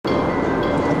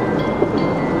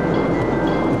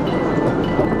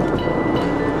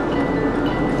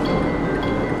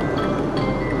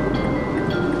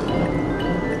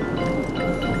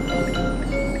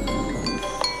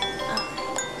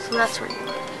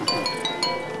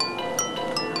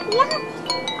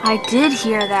I did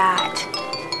hear that.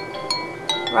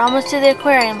 We're almost to the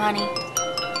aquarium, honey.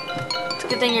 It's a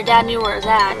good thing your dad knew where it was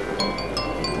at.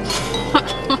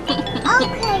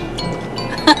 Okay.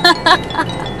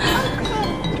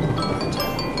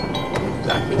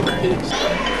 Exactly where it is.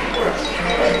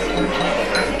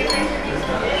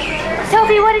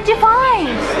 Sophie, what did you find?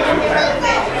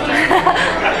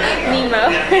 Nemo.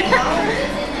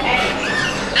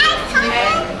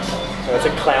 So it's a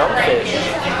clownfish.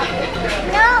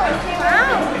 No,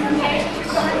 wow.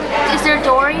 Is there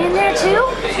Dory in there too?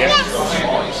 Yes.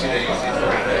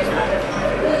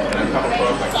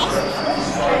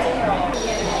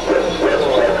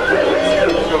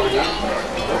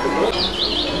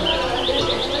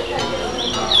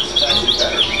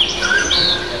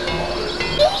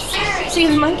 See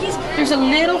the monkeys? There's a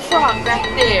little frog back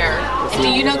there. And do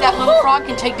you know that little frog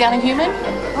can take down a human?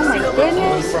 Oh my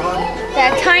goodness.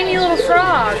 That tiny little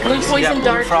frog. Blue poison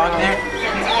dart frog there?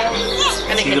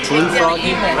 And it See can the blue take down frog? a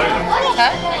human.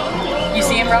 Huh? You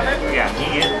see him, Robert? Yeah,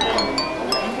 he is.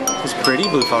 It's pretty,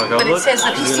 blue frog. But it says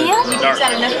that You see him? he gives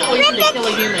out enough poison to kill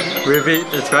a human.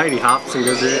 Ribbit, that's right, he hops and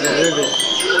goes ribbit.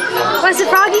 What's the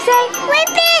froggy say?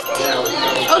 Whip it!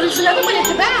 Oh, there's another one at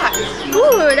the back.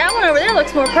 Ooh, that one over there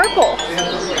looks more purple.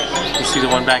 You see the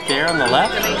one back there on the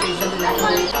left?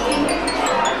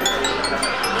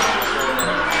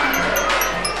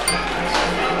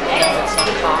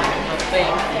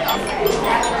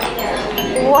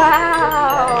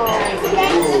 Wow.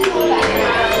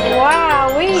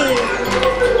 Wowee.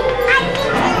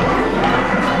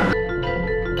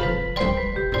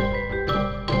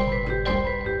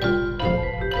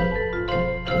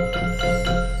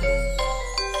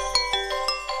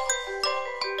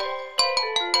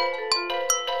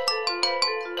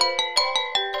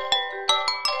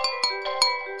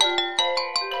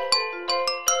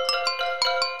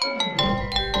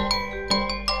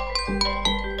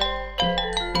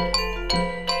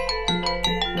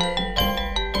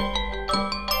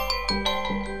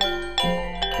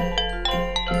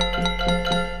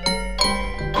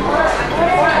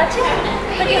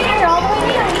 Put your hair all the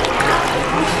way down.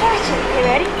 Touch it. You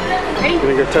ready? Ready? You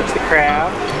wanna go touch the crab?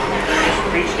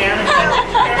 Reach down and touch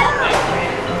it.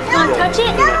 Want to touch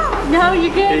it? No,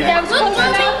 you're good. That was close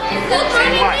enough.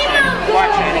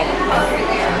 Watch it.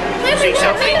 See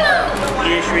something?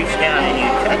 You just reach down and you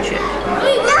touch it.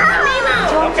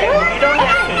 Okay, you don't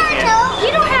have to.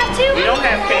 You don't have to. You don't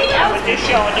have to. I was just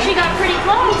showing She you. got pretty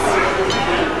close.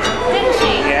 Didn't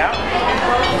she? Yeah.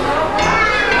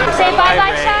 Say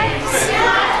bye-bye, Shy.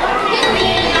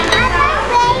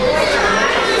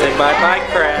 Say bye-bye,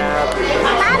 crab.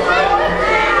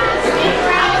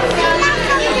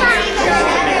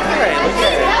 Alright, look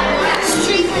at it.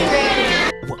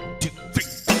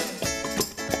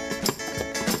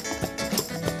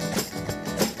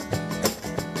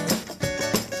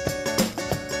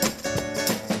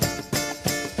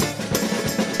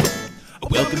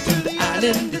 Welcome to the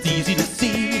island, it's easy to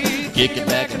see. Kick it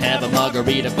back and have a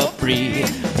margarita for free.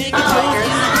 Take a toast in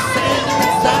the sand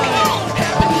inside.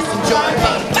 Happiness and joy,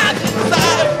 but back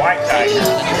inside. White tiger.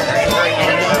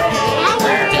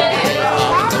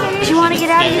 Do you want to get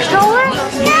out of your stroller?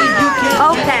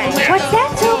 Okay. What's that,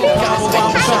 Sophie?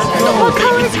 What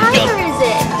color tiger is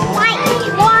it? White.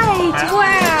 White.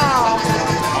 Wow.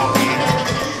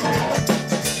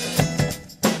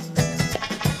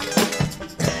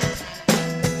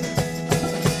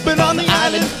 But on the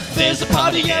island, there's a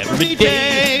party every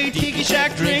day. Tiki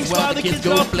shack drinks while the kids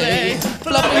go play.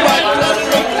 Fluffy white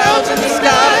clustering clouds in the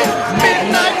sky.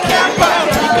 Midnight campfire,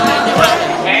 twinkle in your eye.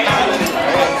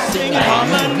 Sing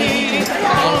harmony.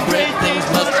 All great things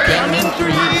must come in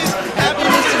threes.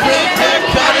 Happiness, a great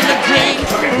haircut and a drink.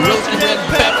 Roasted red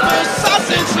pepper,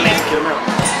 sausage link.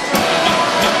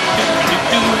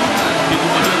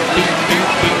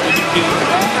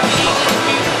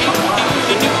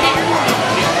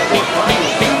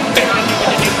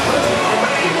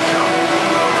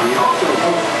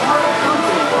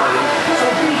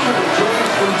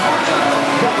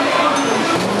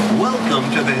 Welcome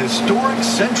to the historic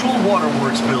Central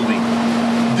Waterworks building.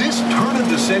 This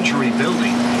turn-of-the-century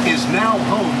building is now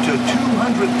home to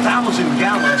 200,000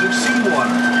 gallons of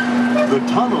seawater. The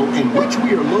tunnel in which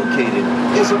we are located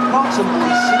is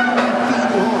approximately 70 feet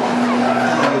long,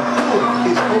 and the aquarium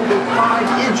is over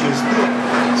 5 inches thick,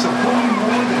 supporting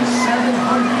more than 700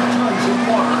 tons of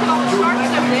water.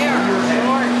 Sharks up there.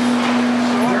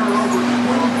 There are over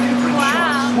 12 different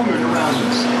sharks swimming around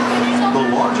us. The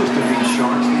largest of these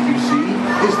sharks that you see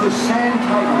is the sand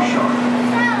tiger shark.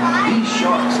 These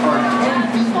sharks are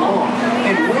 10 feet long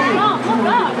and weigh over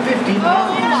 250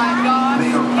 pounds.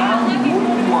 They are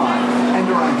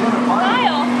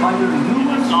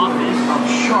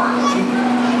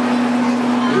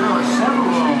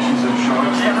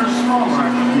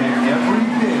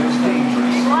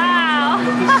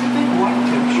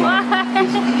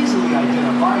is easily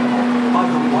identifiable by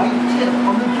the white tip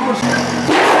on the doorstep.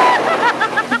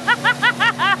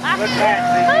 Look back,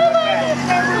 Susie, look back.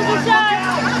 Everyone, look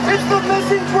out! It's the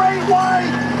missing great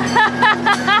white!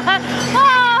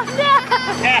 Oh, no!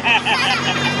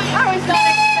 I was not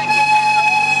expecting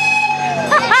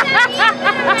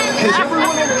Is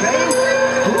everyone okay?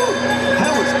 Ooh,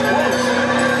 that was close.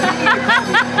 We need to call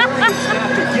the aquarium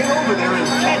staff to get over there and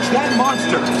catch that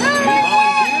monster. Any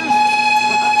volunteers?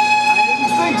 I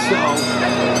didn't think so.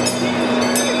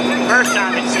 First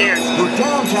time it scares me. The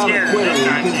downtown aquarium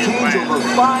contains over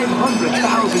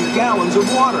 500,000 gallons of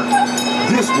water.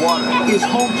 This water is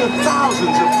home to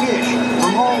thousands of fish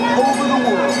from all over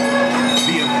the world.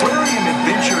 The aquarium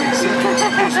adventure exhibit is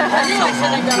also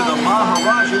home to the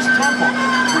Maharaja's temple,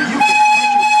 where you can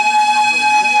catch a glimpse of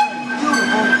the rare and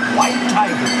beautiful white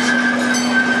tigers.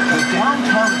 The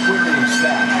downtown aquarium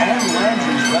staff and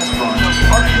Landry's restaurant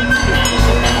are committed to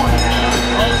supporting the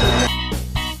culture.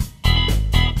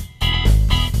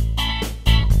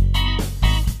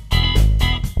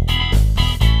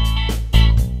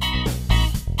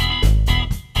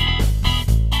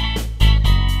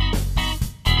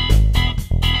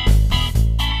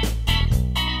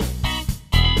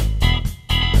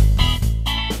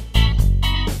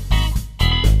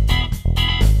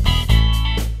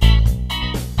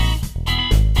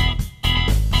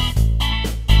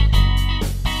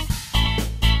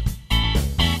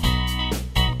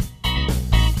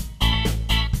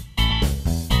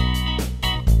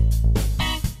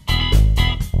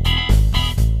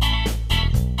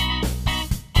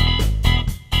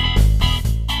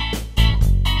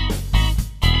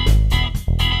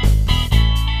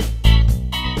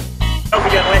 Hope we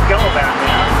didn't let go of that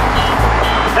now.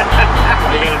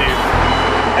 What are you gonna do?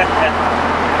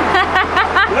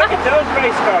 Look at those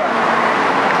race cars.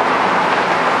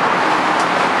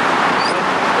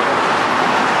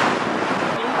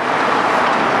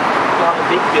 All the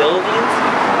big buildings.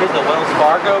 Here's the Wells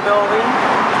Fargo building.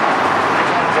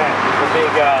 Which one's that? The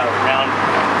big round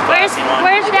glassy one.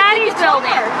 Where's Daddy's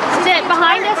building? Is it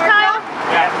behind us, Kyle?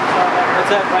 Yeah,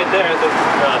 that's that right there. The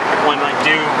one like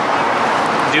due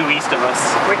east of us.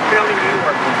 Which building do you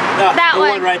work in? That the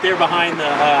one. one right there behind the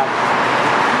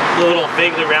little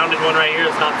vaguely rounded one right here.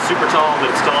 It's not super tall, but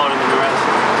it's taller than the rest.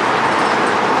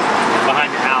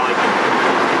 Behind the alley.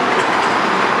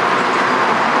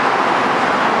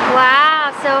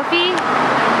 Wow, Sophie.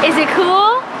 Is it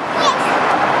cool?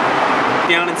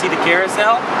 Down and see the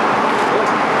carousel?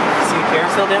 See the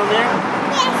carousel down there?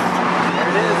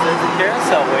 There it is. There's the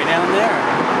carousel way down there.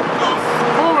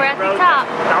 Oh, we're at the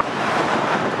top.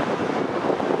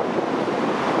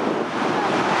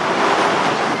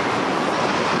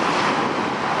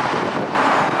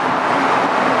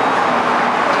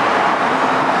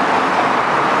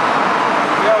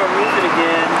 Yeah, we're moving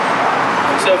again.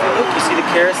 So if you look, you see the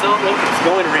carousel? Look, it's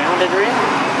going round and round.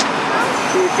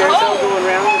 See the carousel going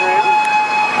round and round?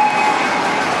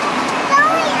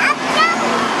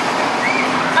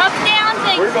 Up, down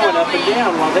thing. We're going up and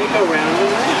down while they go round and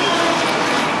round.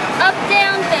 Up,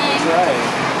 down thing. That's right.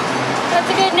 That's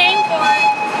a good name for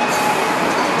it.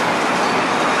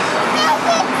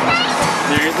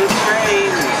 There's the train.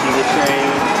 You see the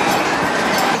train.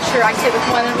 Make sure I sit with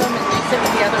one of them and you sit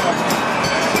with the other one.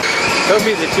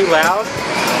 Sophie, is it too loud?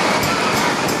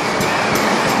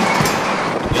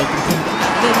 Welcome to the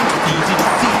island, it's easy to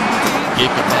see.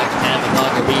 Kick it back, have a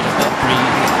margarita for free.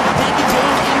 Take a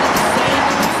turn into the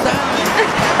sand and the sound.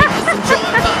 Just enjoy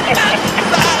my lifestyle.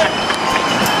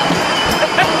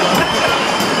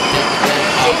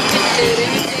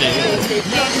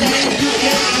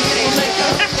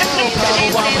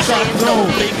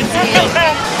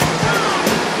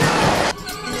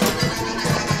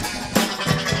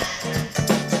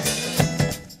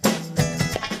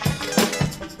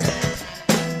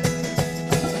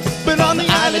 But on the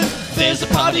island, there's a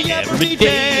party every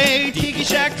day. Tiki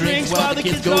shack drinks while the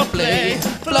kids go play.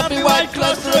 Fluffy white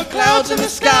cluster of clouds in the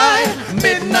sky.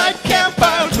 Midnight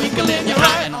campfire twinkle in your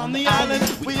eye. On the island,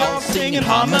 we all sing in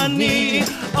harmony.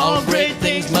 All great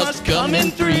things must come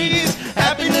in threes.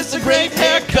 Happiness, a great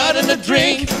haircut, and a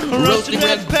drink. Roasting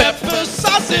red pepper,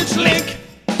 sausage link.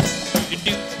 Do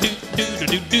do do do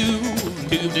do do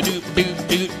do do do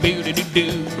do do do do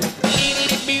do.